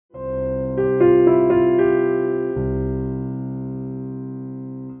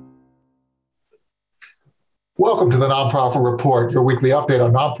Welcome to the Nonprofit Report, your weekly update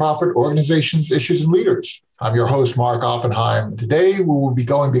on nonprofit organizations, issues, and leaders. I'm your host, Mark Oppenheim. Today, we will be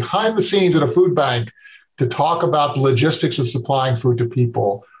going behind the scenes at a food bank to talk about the logistics of supplying food to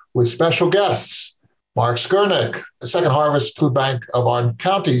people with special guests. Mark Skurnik, the Second Harvest Food Bank of Orange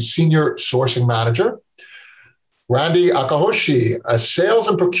County's Senior Sourcing Manager. Randy Akahoshi, a Sales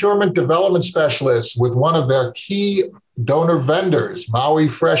and Procurement Development Specialist with one of their key donor vendors, Maui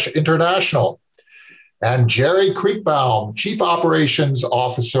Fresh International. And Jerry Creekpaum, Chief Operations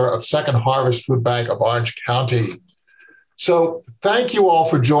Officer of Second Harvest Food Bank of Orange County. So thank you all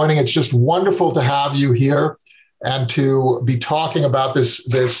for joining. It's just wonderful to have you here and to be talking about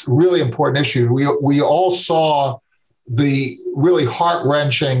this really important issue. We all saw the really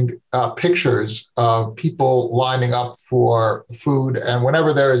heart-wrenching pictures of people lining up for food. And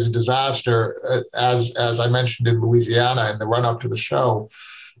whenever there is a disaster, as I mentioned in Louisiana in the run-up to the show,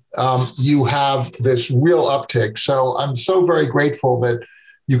 you have this real uptick. So I'm so very grateful that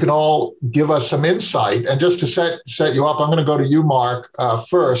you can all give us some insight. And just to set you up, I'm going to go to you, Mark,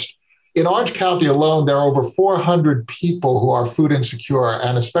 first. In Orange County alone, there are over 400 people who are food insecure,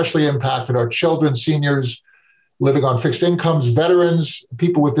 and especially impacted are children, seniors living on fixed incomes, veterans,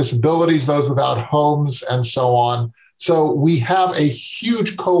 people with disabilities, those without homes, and so on. So we have a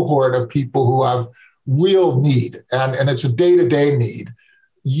huge cohort of people who have real need, and it's a day-to-day need.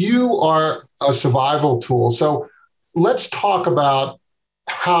 You are a survival tool. So let's talk about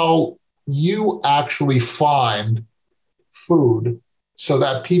how you actually find food so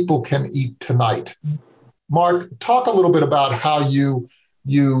that people can eat tonight. Mark, talk a little bit about how you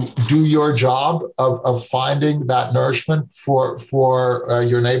do your job of finding that nourishment for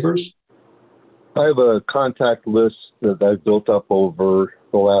your neighbors. I have a contact list that I've built up over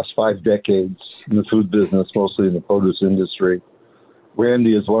the last 5 decades in the food business, mostly in the produce industry.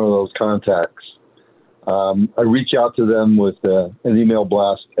 Randy is one of those contacts. I reach out to them with an email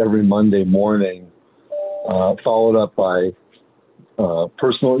blast every Monday morning, followed up by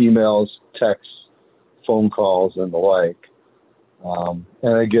personal emails, texts, phone calls, and the like. And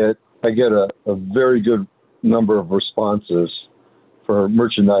I get a very good number of responses for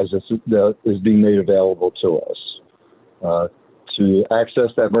merchandise that is being made available to us. To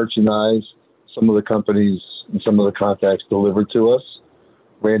access that merchandise, some of the companies and some of the contacts deliver to us.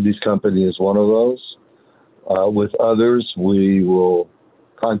 Randy's company is one of those. With others, we will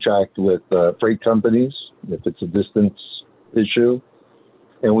contract with freight companies if it's a distance issue.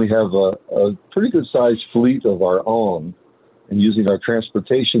 And we have a pretty good sized fleet of our own. And using our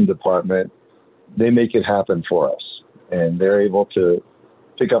transportation department, they make it happen for us. And they're able to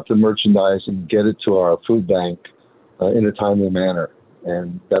pick up the merchandise and get it to our food bank in a timely manner.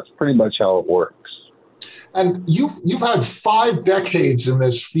 And that's pretty much how it works. And you've had 5 decades in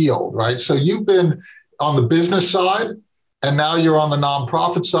this field, right? So you've been on the business side, and now you're on the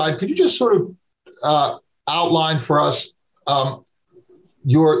nonprofit side. Could you just sort of outline for us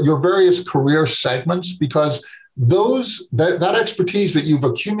your various career segments? Because that expertise that you've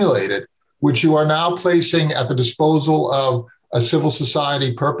accumulated, which you are now placing at the disposal of a civil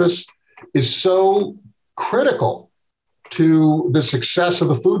society purpose, is so critical to the success of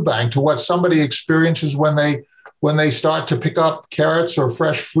the food bank, to what somebody experiences when they start to pick up carrots or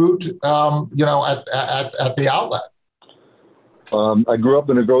fresh fruit, at the outlet. I grew up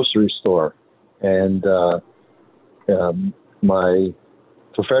in a grocery store, and my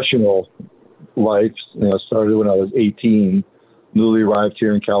professional life, started when I was 18, newly arrived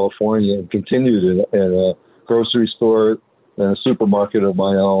here in California, and continued in a grocery store and a supermarket of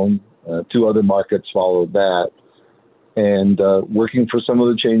my own. 2 other markets followed that. And working for some of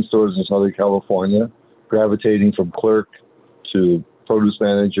the chain stores in Southern California, gravitating from clerk to produce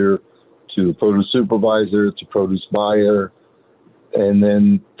manager to produce supervisor to produce buyer, and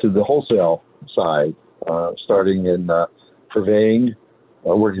then to the wholesale side, starting in purveying,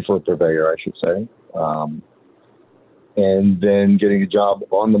 working for a purveyor, I should say, and then getting a job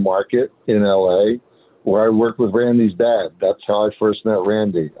on the market in LA, where I worked with Randy's dad. That's how I first met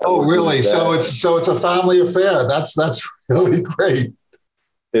Randy. Oh, really? So it's a family affair. That's really great.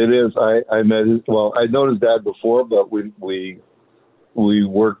 It is. I met I'd known his dad before, but we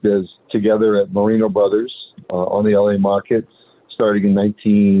worked together at Marino Brothers on the LA market, starting in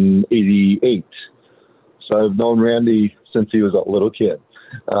 1988. So I've known Randy since he was a little kid,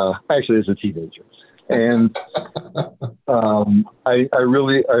 actually as a teenager. And I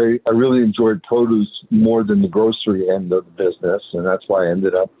really enjoyed produce more than the grocery end of the business, and that's why I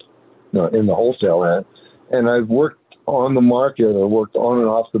ended up in the wholesale end. And I've worked on the market, or worked on and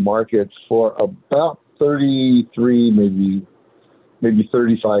off the market for about 33, maybe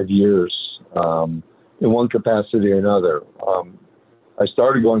 35 years in one capacity or another. I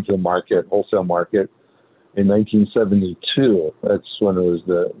started going to the market, wholesale market, in 1972. That's when it was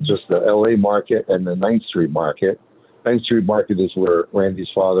just the LA market and the 9th Street market. 9th Street market is where Randy's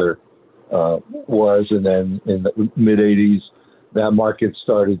father was, and then in the mid 80s, that market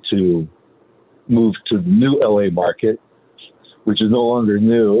started to move to the new LA market, which is no longer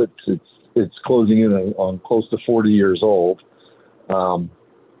new. It's closing in on close to 40 years old,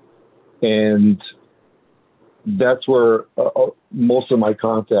 and that's where most of my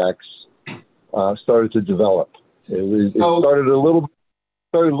contacts started to develop. It started a little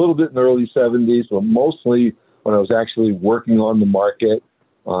bit in the early 70s, but mostly when I was actually working on the market,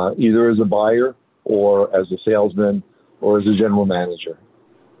 either as a buyer or as a salesman or as a general manager.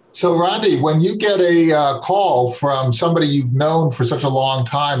 So, Randy, when you get a call from somebody you've known for such a long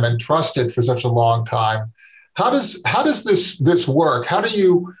time and trusted for such a long time, how does this work? How do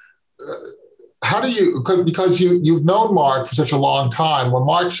you because you've known Mark for such a long time. When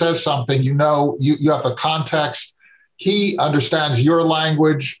Mark says something, you have the context. He understands your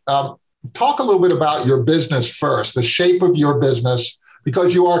language. Talk a little bit about your business first, the shape of your business,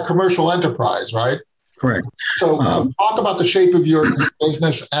 because you are a commercial enterprise, right? Correct. So talk about the shape of your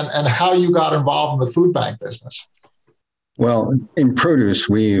business and how you got involved in the food bank business. Well, in produce,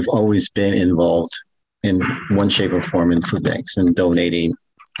 we've always been involved in one shape or form in food banks and donating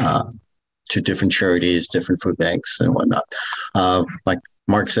to different charities, different food banks and whatnot. Like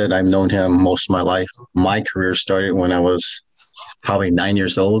Mark said, I've known him most of my life. My career started when I was probably 9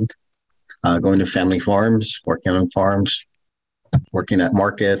 years old, going to family farms, working on farms, working at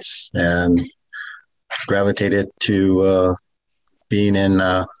markets, and gravitated to being in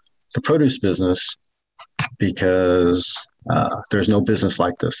the produce business because there's no business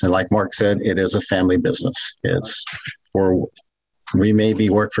like this. And like Mark said, it is a family business. We maybe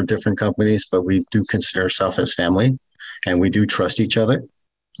work for different companies, but we do consider ourselves as family, and we do trust each other.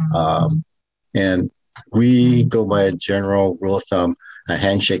 And we go by a general rule of thumb: a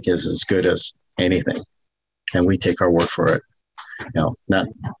handshake is as good as anything, and we take our word for it. Not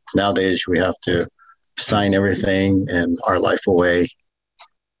nowadays we have to sign everything and our life away,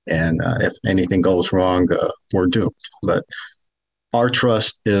 and if anything goes wrong, we're doomed. But our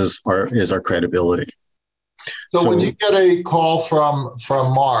trust is our credibility. So when you get a call from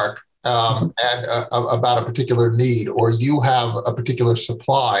Mark and about a particular need, or you have a particular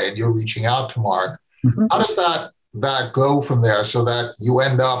supply and you're reaching out to Mark, how does that go from there so that you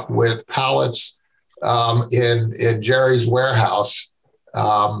end up with pallets in Jerry's warehouse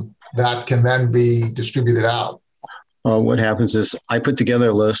that can then be distributed out? What happens is I put together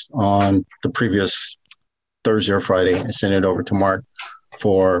a list on the previous Thursday or Friday and send it over to Mark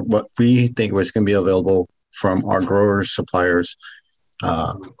for what we think was going to be available from our growers, suppliers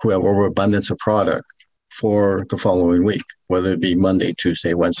who have overabundance of product for the following week, whether it be Monday,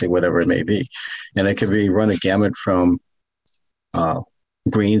 Tuesday, Wednesday, whatever it may be. And it can be run a gamut from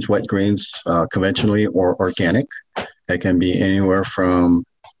greens, wet greens, conventionally or organic. It can be anywhere from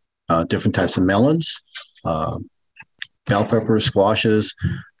different types of melons, bell peppers, squashes.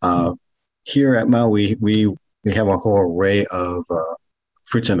 Here at Maui, we have a whole array of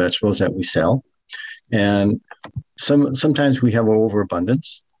fruits and vegetables that we sell. And sometimes we have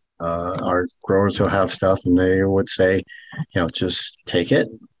overabundance. Our growers will have stuff and they would say, just take it.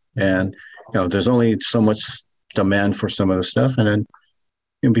 And, there's only so much demand for some of the stuff. And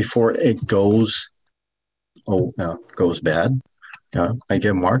then before it goes bad, I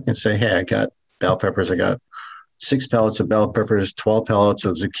give Mark and say, hey, I got bell peppers. I got 6 pallets of bell peppers, 12 pallets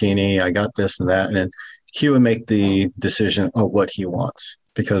of zucchini. I got this and that. And then he would make the decision of what he wants,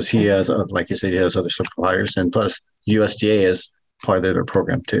 because he has, like you said, he has other suppliers, and plus USDA is part of their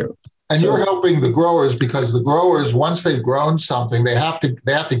program too. And you're helping the growers, because the growers, once they've grown something, they have to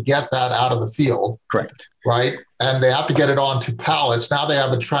get that out of the field. Correct. Right. And they have to get it onto pallets. Now they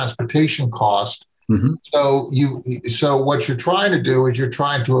have a transportation cost. Mm-hmm. So what you're trying to do is you're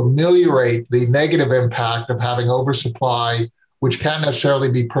trying to ameliorate the negative impact of having oversupply, which can't necessarily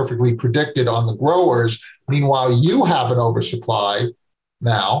be perfectly predicted on the growers. Meanwhile, you have an oversupply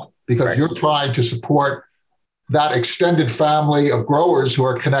now because you're trying to support that extended family of growers who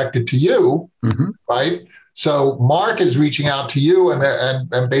are connected to you, right? So Mark is reaching out to you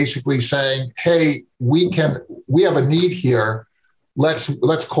and basically saying, hey, we have a need here.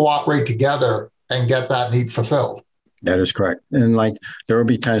 Let's cooperate together and get that need fulfilled. That is correct. And there will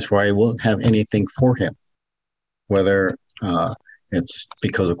be times where I won't have anything for him, whether it's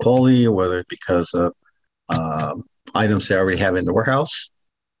because of quality or whether it's because of items they already have in the warehouse.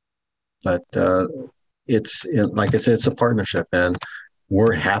 But it's, like I said, it's a partnership. And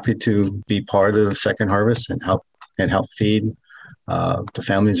we're happy to be part of Second Harvest and help feed the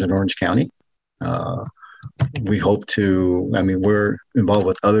families in Orange County. We hope to. I mean, we're involved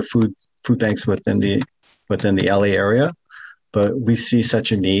with other food banks within the LA area, but we see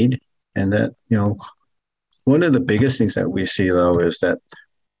such a need, and that one of the biggest things that we see though is that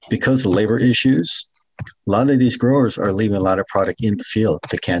because of labor issues, a lot of these growers are leaving a lot of product in the field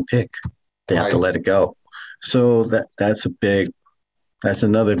they can't pick. They have to let it go. So that's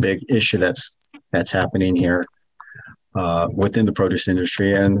another big issue that's happening here within the produce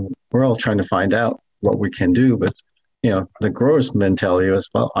industry, and we're all trying to find out what we can do. But the growers' mentality is,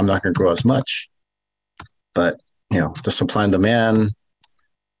 well, I'm not going to grow as much, but the supply and demand.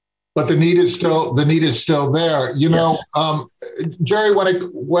 But the need is still there. Yes. Jerry,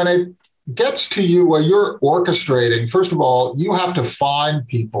 when it gets to you where you're orchestrating, first of all, you have to find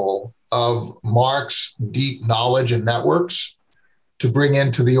people of Mark's deep knowledge and networks to bring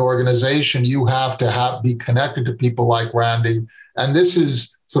into the organization. You have to be connected to people like Randy. And this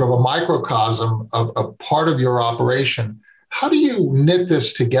is sort of a microcosm of part of your operation. How do you knit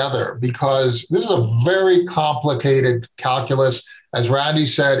this together? Because this is a very complicated calculus. As Randy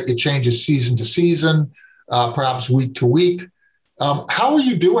said, it changes season to season, perhaps week to week. How are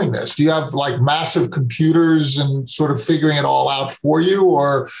you doing this? Do you have like massive computers and sort of figuring it all out for you,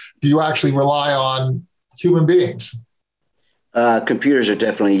 or do you actually rely on human beings? Computers are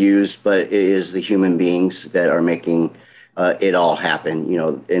definitely used, but it is the human beings that are making it all happen.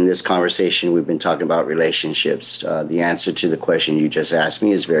 In this conversation, we've been talking about relationships. The answer to the question you just asked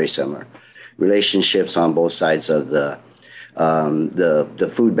me is very similar. Relationships on both sides of the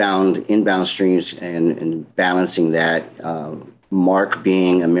inbound streams and balancing that. Mark,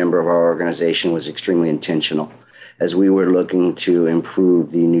 being a member of our organization, was extremely intentional as we were looking to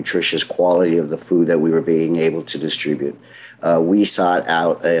improve the nutritious quality of the food that we were being able to distribute. We sought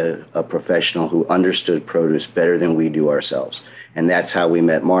out a professional who understood produce better than we do ourselves. And that's how we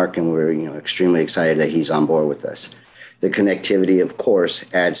met Mark, and we're extremely excited that he's on board with us. The connectivity, of course,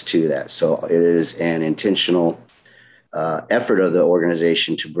 adds to that. So it is an intentional effort of the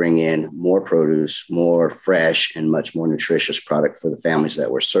organization to bring in more produce, more fresh, and much more nutritious product for the families that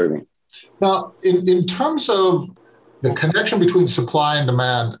we're serving. Now, in terms of the connection between supply and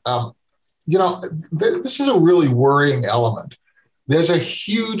demand, this is a really worrying element. There's a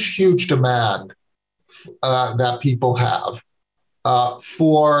huge demand that people have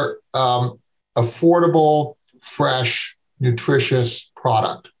for affordable, fresh, nutritious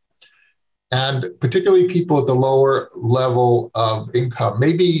product. And particularly people at the lower level of income.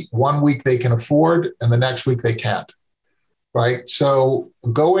 Maybe one week they can afford and the next week they can't, right? So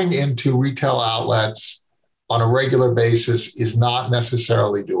going into retail outlets on a regular basis is not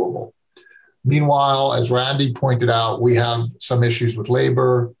necessarily doable. Meanwhile, as Randy pointed out, we have some issues with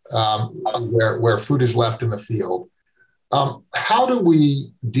labor where food is left in the field. How do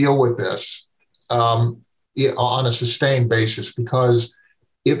we deal with this on a sustained basis? Because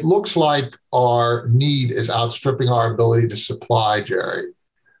it looks like our need is outstripping our ability to supply, Jerry.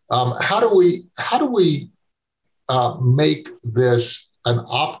 How do we make this an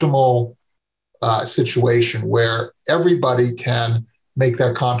optimal situation where everybody can make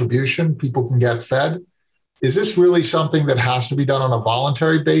their contribution, people can get fed? Is this really something that has to be done on a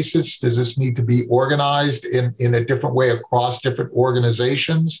voluntary basis? Does this need to be organized in a different way across different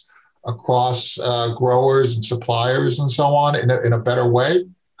organizations, across growers and suppliers and so on in a better way?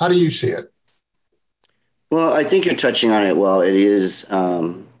 How do you see it? Well, I think you're touching on it well. It is,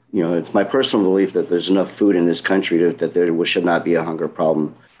 it's my personal belief that there's enough food in this country that there should not be a hunger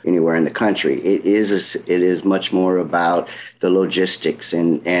problem anywhere in the country. It is much more about the logistics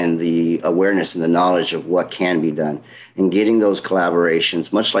and the awareness and the knowledge of what can be done, and getting those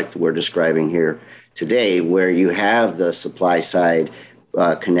collaborations, much like we're describing here today, where you have the supply side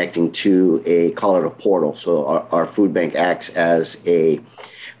connecting to call it a portal. So our food bank acts as a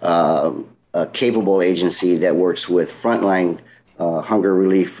capable agency that works with frontline hunger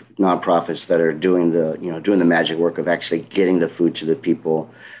relief nonprofits that are doing the magic work of actually getting the food to the people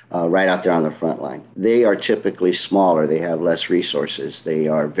right out there on the front line. They are typically smaller. They have less resources. They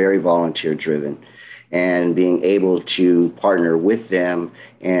are very volunteer driven, and being able to partner with them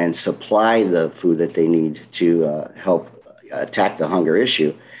and supply the food that they need to help attack the hunger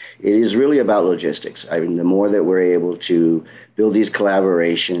issue. It is really about logistics. I mean, the more that we're able to build these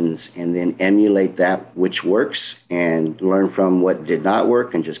collaborations and then emulate that which works and learn from what did not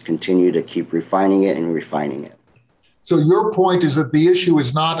work and just continue to keep refining it and refining it. So your point is that the issue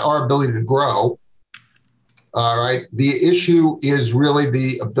is not our ability to grow. All right. The issue is really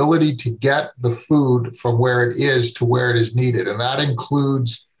the ability to get the food from where it is to where it is needed. And that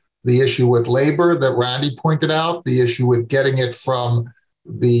includes the issue with labor that Randy pointed out, the issue with getting it from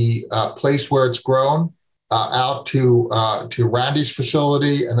the place where it's grown out to Randy's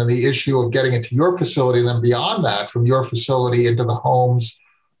facility, and then the issue of getting it to your facility, and then beyond that, from your facility into the homes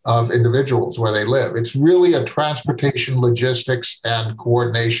of individuals where they live. It's really a transportation, logistics, and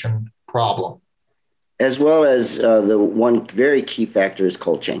coordination problem. As well as the one very key factor is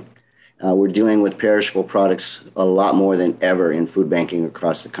cold chain. We're dealing with perishable products a lot more than ever in food banking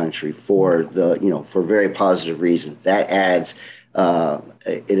across the country for very positive reasons. That adds,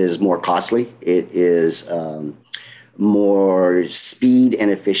 it is more costly. It is more speed and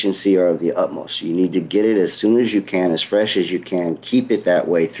efficiency are of the utmost. You need to get it as soon as you can, as fresh as you can, keep it that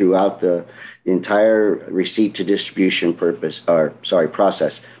way throughout the entire receipt to distribution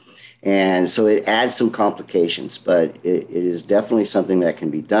process. And so it adds some complications, but it is definitely something that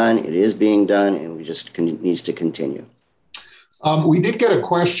can be done. It is being done, and we just needs to continue. We did get a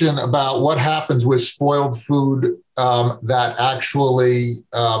question about what happens with spoiled food that actually,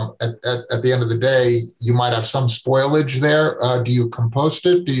 at the end of the day, you might have some spoilage there. Do you compost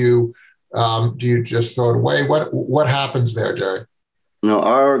it? Do you just throw it away? What happens there, Jerry? No,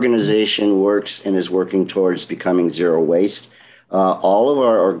 our organization works and is working towards becoming zero waste. All of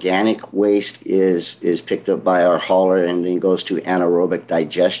our organic waste is picked up by our hauler and then goes to anaerobic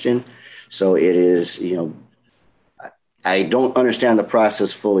digestion. So it is, I don't understand the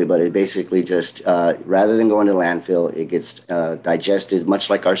process fully, but it basically just, rather than going to landfill, it gets digested much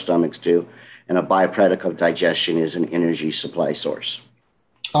like our stomachs do. And a byproduct of digestion is an energy supply source.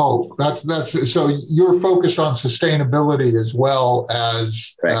 Oh, that's so you're focused on sustainability as well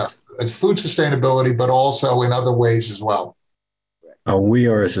as food sustainability, but also in other ways as well. We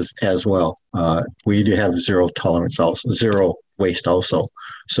are as well. We do have zero tolerance, also zero waste also.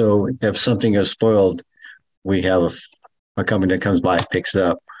 So if something is spoiled, we have a company that comes by, picks it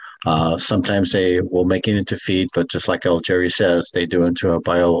up. Sometimes they will make it into feed, but just like El Jerry says, they do into a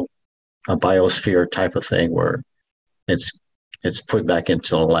biosphere type of thing where it's put back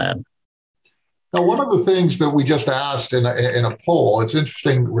into the land. Now, one of the things that we just asked in a poll, it's an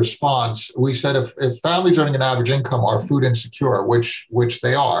interesting response. We said if families earning an average income are food insecure, which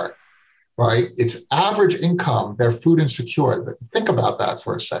they are, right? It's average income, they're food insecure. But think about that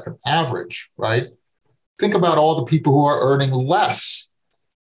for a second. Average, right? Think about all the people who are earning less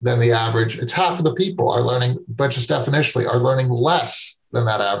than the average. It's half of the people are learning, but just definitionally are learning less than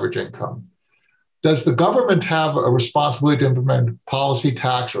that average income. Does the government have a responsibility to implement policy,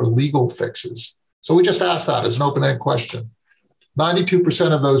 tax, or legal fixes? So we just asked that as an open-ended question.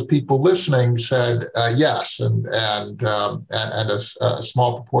 92% of those people listening said yes, and a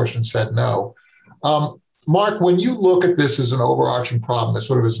small proportion said no. Mark, when you look at this as an overarching problem, as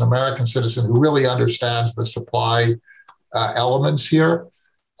sort of as an American citizen who really understands the supply elements here,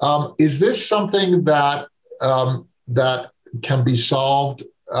 is this something that can be solved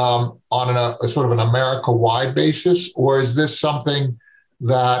on a sort of an America-wide basis, or is this something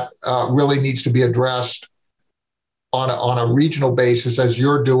that really needs to be addressed on a regional basis, as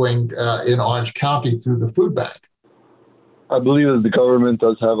you're doing in Orange County through the food bank? I believe that the government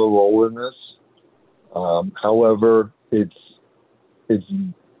does have a role in this. However, we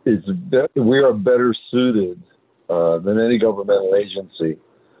are better suited than any governmental agency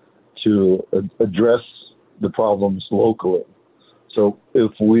to address the problems locally. So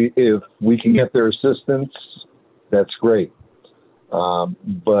if we can get their assistance, that's great.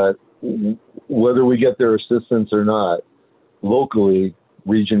 But whether we get their assistance or not, locally,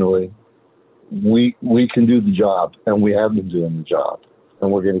 regionally, we can do the job, and we have been doing the job,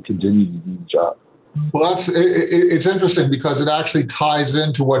 and we're going to continue to do the job. Well, it's interesting because it actually ties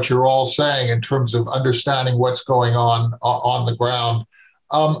into what you're all saying in terms of understanding what's going on the ground.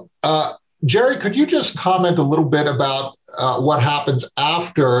 Jerry, could you just comment a little bit about what happens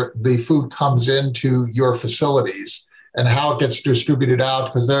after the food comes into your facilities and how it gets distributed out?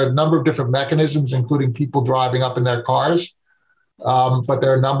 Because there are a number of different mechanisms, including people driving up in their cars, but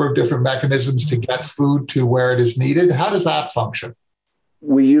there are a number of different mechanisms to get food to where it is needed. How does that function?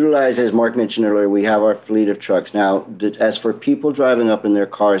 We utilize, as Mark mentioned earlier, we have our fleet of trucks. Now, as for people driving up in their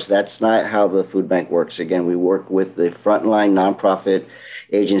cars, that's not how the food bank works. Again, we work with the frontline nonprofit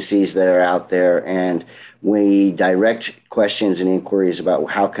agencies that are out there, and we direct questions and inquiries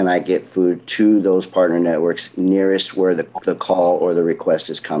about how can I get food to those partner networks nearest where the call or the request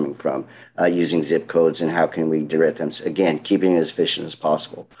is coming from, using zip codes, and how can we direct them, again, keeping it as efficient as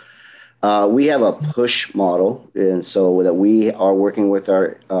possible. We have a push model, and so that we are working with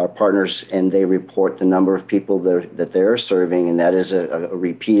our partners, and they report the number of people that they're serving, and that is a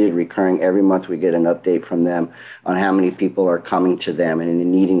repeated, recurring. Every month we get an update from them on how many people are coming to them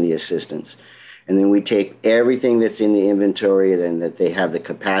and needing the assistance. And then we take everything that's in the inventory and that they have the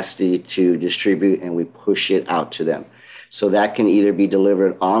capacity to distribute, and we push it out to them. So that can either be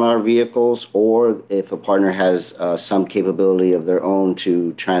delivered on our vehicles, or if a partner has some capability of their own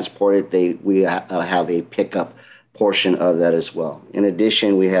to transport it, we have a pickup portion of that as well. In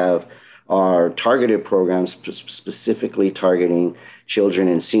addition, we have our targeted programs specifically targeting children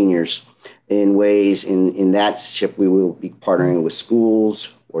and seniors in ways. In that ship, we will be partnering with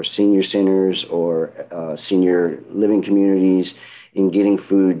schools or senior centers or senior living communities in getting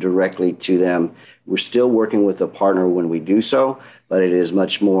food directly to them. We're still working with a partner when we do so, but it is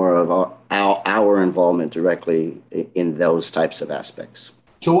much more of our involvement directly in those types of aspects.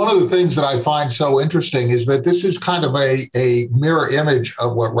 So one of the things that I find so interesting is that this is kind of a mirror image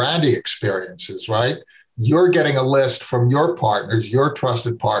of what Randy experiences, right? You're getting a list from your partners, your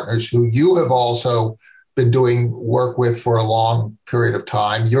trusted partners, who you have also been doing work with for a long period of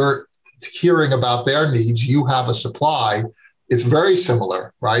time. You're hearing about their needs. You have a supply. It's very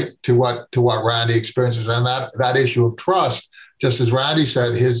similar, right, to what Randy experiences, and that issue of trust. Just as Randy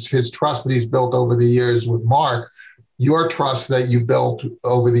said, his trust that he's built over the years with Mark, your trust that you built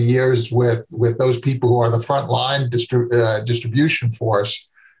over the years with those people who are the frontline distribution force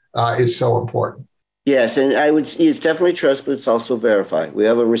is so important. Yes, and it's definitely trust, but it's also verify. We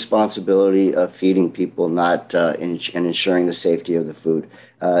have a responsibility of feeding people, not and ensuring the safety of the food.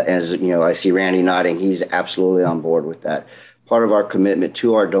 As you know, I see Randy nodding; he's absolutely on board with that. Part of our commitment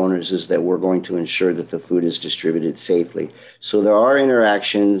to our donors is that we're going to ensure that the food is distributed safely. So there are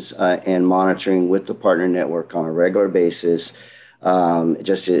interactions and monitoring with the partner network on a regular basis,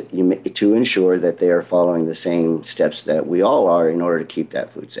 just to ensure that they are following the same steps that we all are in order to keep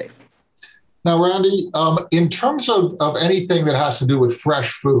that food safe. Now, Randy, in terms of anything that has to do with fresh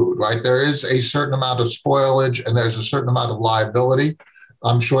food, right, there is a certain amount of spoilage and there's a certain amount of liability.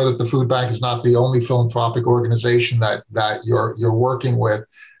 I'm sure that the food bank is not the only philanthropic organization that you're working with.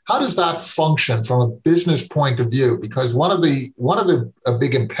 How does that function from a business point of view? Because one of the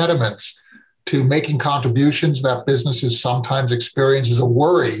big impediments to making contributions that businesses sometimes experience is a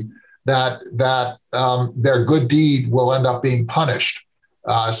worry that their good deed will end up being punished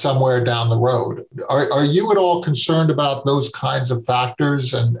somewhere down the road. Are you at all concerned about those kinds of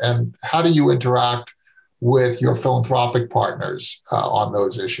factors, and how do you interact with your philanthropic partners on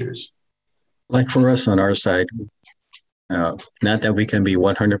those issues? Like for us on our side, not that we can be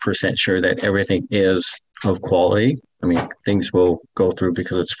 100% sure that everything is of quality. I mean, things will go through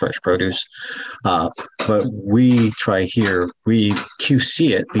because it's fresh produce. But we try here, we QC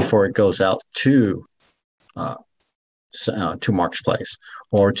it before it goes out to Mark's Place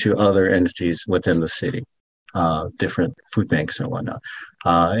or to other entities within the city, different food banks and whatnot.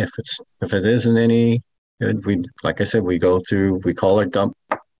 If it isn't any good, like I said, we go through, we call our dump,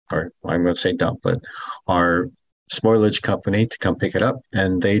 or I'm going to say dump, but our spoilage company to come pick it up,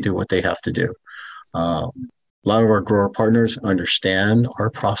 and they do what they have to do. A lot of our grower partners understand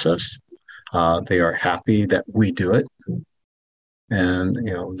our process. They are happy that we do it, and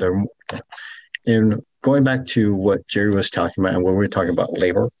they're in. Going back to what Jerry was talking about, and when we were talking about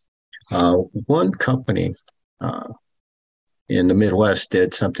labor, one company in the Midwest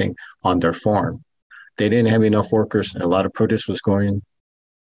did something on their farm. They didn't have enough workers, and a lot of produce was going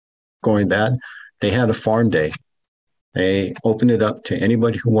bad. They had a farm day. They opened it up to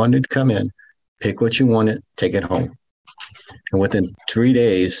anybody who wanted to come in, pick what you wanted, take it home. And within 3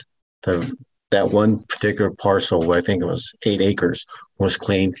 days, that one particular parcel, I think it was 8 acres, was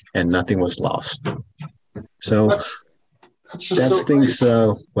cleaned and nothing was lost. So that's things,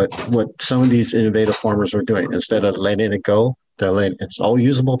 what some of these innovative farmers are doing. Instead of letting it go, it's all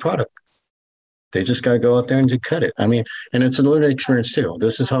usable product. They just got to go out there and just cut it. I mean, and it's a learning experience too.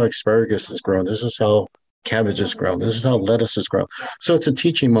 This is how asparagus is grown. This is how cabbage is grown. This is how lettuce is grown. So it's a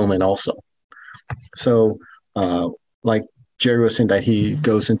teaching moment also. So like Jerry was saying that he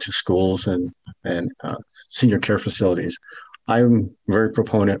goes into schools and senior care facilities. I'm very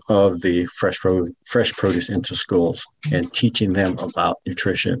proponent of the fresh produce into schools and teaching them about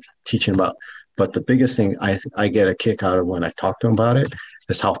nutrition, but the biggest thing I get a kick out of when I talk to them about it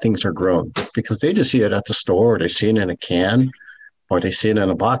is how things are grown, because they just see it at the store, or they see it in a can, or they see it in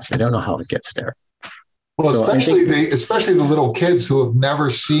a box. They don't know how it gets there. Well, so especially the little kids who have never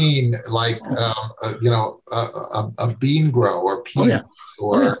seen a bean grow or peas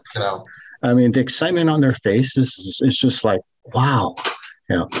I mean, the excitement on their face is just like, wow.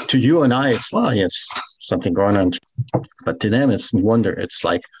 To you and I, it's, well, yes, something going on. But to them, it's wonder. It's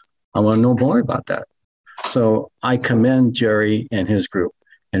like, I want to know more about that. So I commend Jerry and his group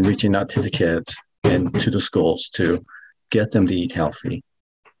in reaching out to the kids and to the schools to get them to eat healthy.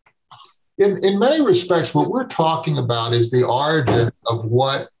 In many respects, what we're talking about is the origin of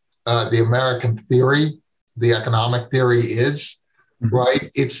what the American theory, the economic theory is, right?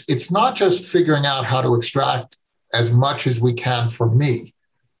 It's not just figuring out how to extract as much as we can from me,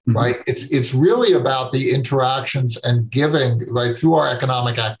 right? It's really about the interactions and giving, right, through our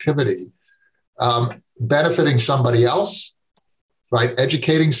economic activity, benefiting somebody else, right?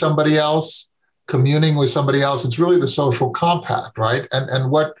 Educating somebody else, communing with somebody else. It's really the social compact, right? And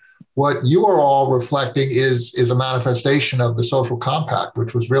what you are all reflecting is a manifestation of the social compact,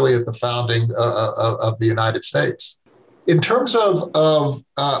 which was really at the founding of the United States. In terms of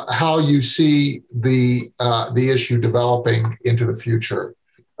how you see the issue developing into the future,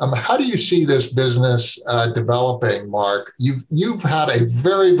 how do you see this business developing, Mark? You've had a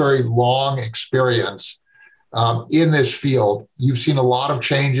very, very long experience in this field. You've seen a lot of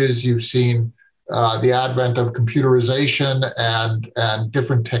changes. You've seen the advent of computerization and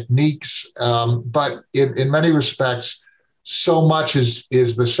different techniques. But in many respects, so much is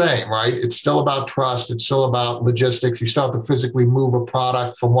the same, right? It's still about trust. It's still about logistics. You still have to physically move a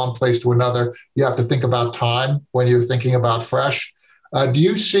product from one place to another. You have to think about time when you're thinking about fresh. Do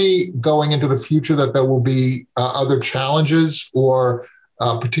you see going into the future that there will be other challenges or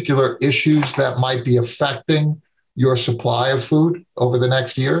particular issues that might be affecting your supply of food over the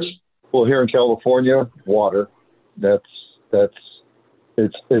next years? Well, here in California, water. It's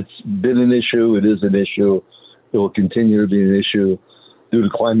been an issue. It is an issue. It will continue to be an issue due to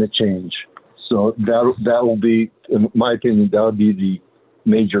climate change. So that will be, in my opinion, that would be the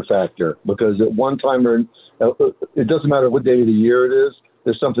major factor, because at one time, or it doesn't matter what day of the year it is,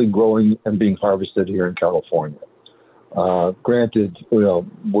 there's something growing and being harvested here in California. Granted,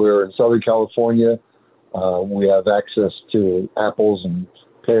 we're in Southern California. We have access to apples and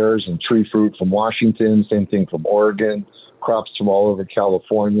pears and tree fruit from Washington, same thing from Oregon, crops from all over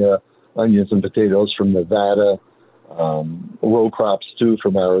California, onions and potatoes from Nevada, row crops too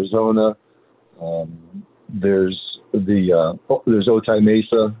from Arizona. There's Otay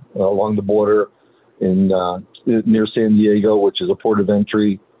Mesa along the border near San Diego, which is a port of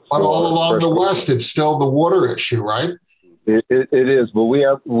entry. But all along the west, it's still the water issue, right? It is, but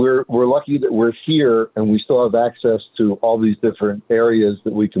we're lucky that we're here and we still have access to all these different areas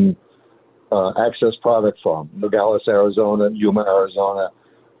that we can access product from. Nogales, Arizona, Yuma, Arizona.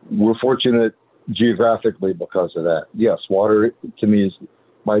 We're fortunate geographically because of that. Yes, water, to me, is,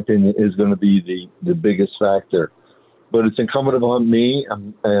 my opinion, is going to be the biggest factor. But it's incumbent upon me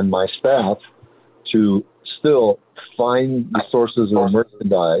and my staff to still find the sources of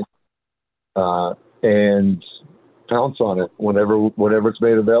merchandise and pounce on it whenever it's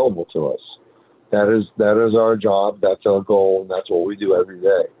made available to us. That is our job. That's our goal, and that's what we do every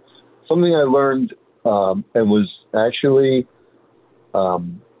day. Something I learned and was actually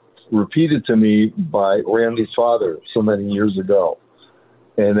repeated to me by Randy's father so many years ago,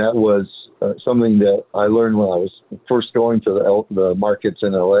 and that was something that I learned when I was first going to the markets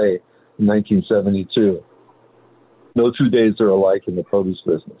in LA in 1972. No 2 days are alike in the produce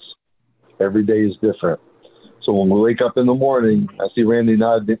business. Every day is different. So when we wake up in the morning, I see Randy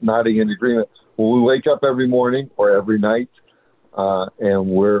nodding in agreement. When we wake up every morning or every night, and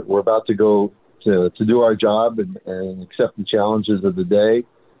we're about to go to do our job and accept the challenges of the day,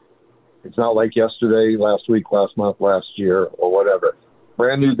 it's not like yesterday, last week, last month, last year, or whatever.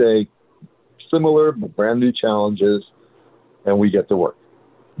 Brand new day, similar but brand new challenges, and we get to work.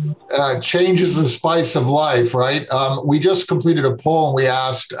 Change is the spice of life, right? We just completed a poll and we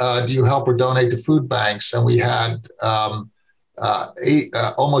asked, do you help or donate to food banks? And we had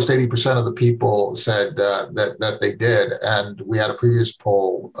almost 80% of the people said that they did. And we had a previous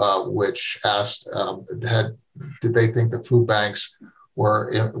poll which asked, did they think that food banks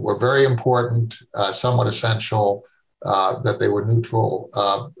were very important, somewhat essential, that they were neutral.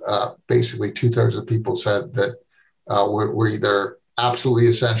 Basically, 2/3 of the people said that we're either absolutely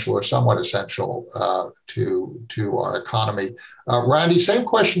essential or somewhat essential to our economy. Randy, same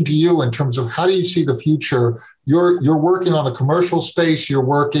question to you in terms of how do you see the future? You're working on the commercial space, you're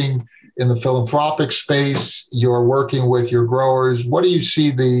working in the philanthropic space, you're working with your growers. What do you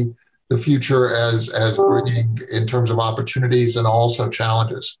see the future as bringing in terms of opportunities and also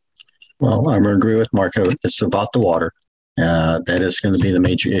challenges? Well, I'm going to agree with Marco. It's about the water. That is going to be the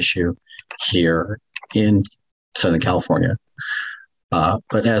major issue here in Southern California.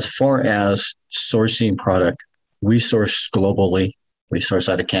 But as far as sourcing product, we source globally We source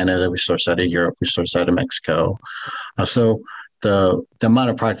out of Canada, we source out of Europe, we source out of Mexico. So the amount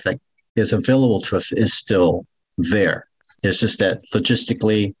of product that is available to us is still there. It's just that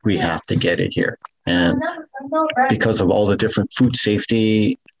logistically, we have to get it here. And because of all the different food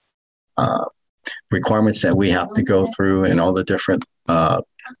safety requirements that we have to go through and all the different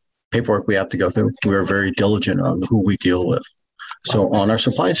paperwork we have to go through, we're very diligent on who we deal with. So on our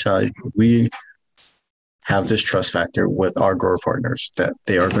supply side, we have this trust factor with our grower partners that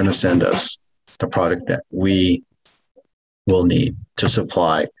they are going to send us the product that we will need to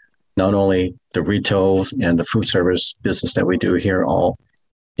supply not only the retails and the food service business that we do here all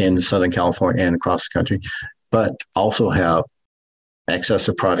in Southern California and across the country, but also have excess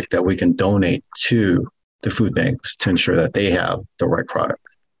of product that we can donate to the food banks to ensure that they have the right product.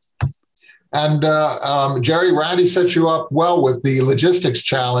 And Jerry, Randy set you up well with the logistics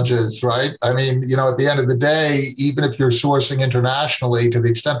challenges, right? I mean, at the end of the day, even if you're sourcing internationally, to the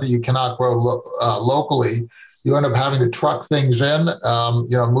extent that you cannot grow locally, you end up having to truck things in,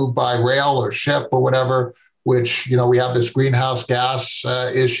 move by rail or ship or whatever, which, we have this greenhouse gas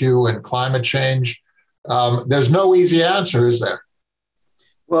issue and climate change. There's no easy answer, is there?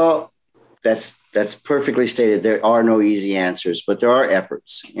 Well, that's perfectly stated. There are no easy answers, but there are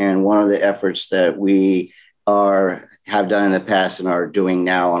efforts. And one of the efforts that we have done in the past and are doing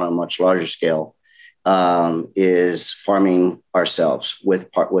now on a much larger scale is farming ourselves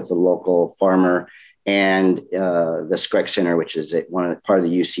with the local farmer and the Skurnik Center, which is part of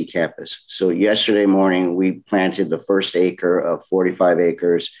the UC campus. So yesterday morning, we planted the first acre of 45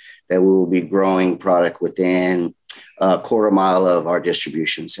 acres that we will be growing product within a quarter mile of our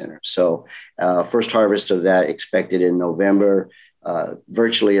distribution center. So first harvest of that expected in November,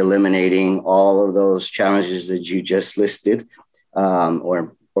 virtually eliminating all of those challenges that you just listed,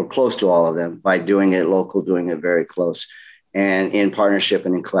 or close to all of them, by doing it local, doing it very close, and in partnership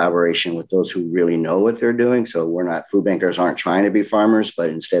and in collaboration with those who really know what they're doing. So food bankers aren't trying to be farmers, but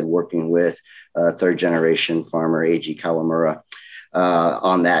instead working with third generation farmer, A.G. Kawamura,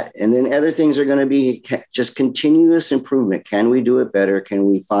 on that. And then other things are going to be just continuous improvement. Can we do it better? Can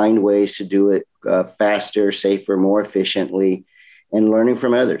we find ways to do it faster, safer, more efficiently, and learning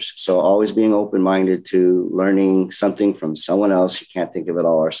from others? So always being open-minded to learning something from someone else. You can't think of it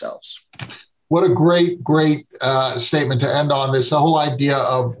all ourselves. What a great statement to end on. This whole idea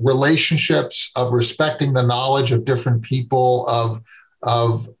of relationships, of respecting the knowledge of different people,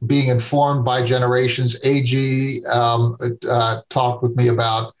 of being informed by generations. AG talked with me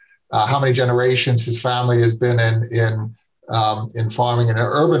about how many generations his family has been in farming and in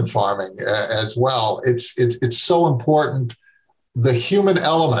urban farming as well. It's so important. The human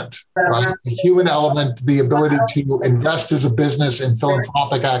element, right? The human element, the ability to invest as a business in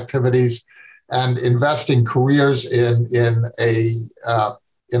philanthropic activities and investing careers in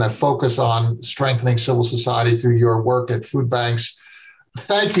a focus on strengthening civil society through your work at food banks.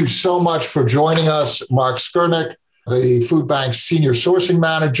 Thank you so much for joining us, Mark Skurnik, the Food Bank's Senior Sourcing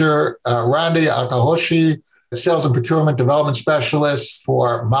Manager, Randy Akahoshi, Sales and Procurement Development Specialist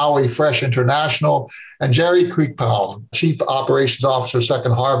for Maui Fresh International, and Jerry Creekpaum, Chief Operations Officer,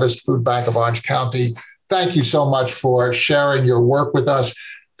 Second Harvest Food Bank of Orange County. Thank you so much for sharing your work with us.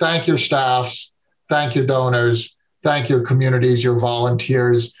 Thank your staffs, thank your donors, thank your communities, your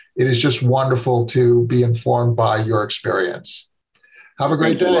volunteers. It is just wonderful to be informed by your experience. Have a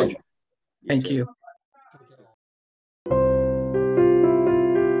great day. Thank you.